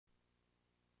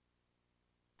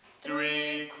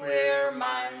Three queer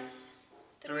mice,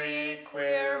 three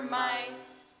queer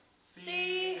mice.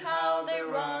 See how they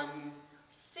run,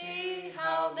 see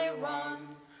how they run.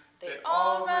 They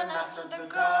all run after the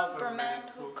government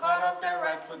who cut off their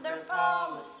rights with their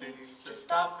policies. Just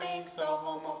stop being so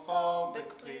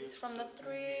homophobic, please, from the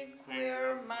three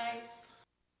queer mice.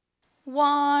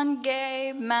 One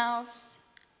gay mouse,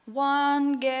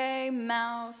 one gay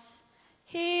mouse.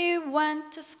 He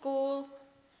went to school,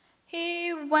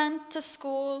 he went to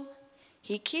school.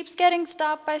 He keeps getting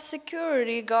stopped by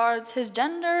security guards. His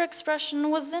gender expression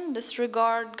was in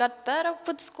disregard. Got fed up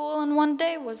with school and one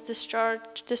day was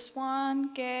discharged. This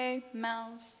one gay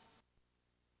mouse.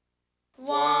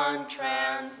 One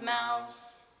trans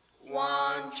mouse,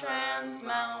 one trans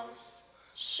mouse.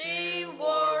 She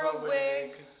wore a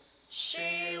wig,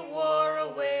 she wore a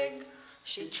wig.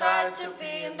 She tried to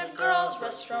be in the girls'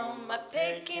 restroom. A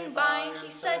pig came by, he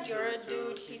said, "You're a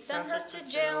dude." He sent her to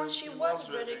jail and she was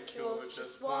ridiculed.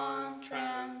 Just one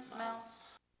trans mouse.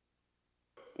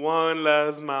 One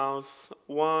less mouse,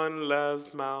 one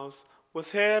less mouse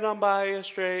was hit on by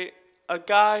a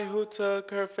guy who took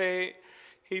her fate.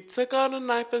 He took out a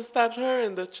knife and stabbed her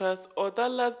in the chest. Oh, the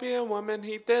lesbian woman,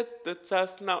 he did the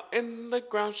test. Now in the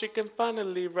ground she can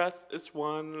finally rest. It's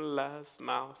one less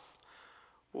mouse,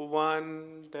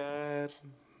 one dead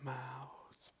mouse.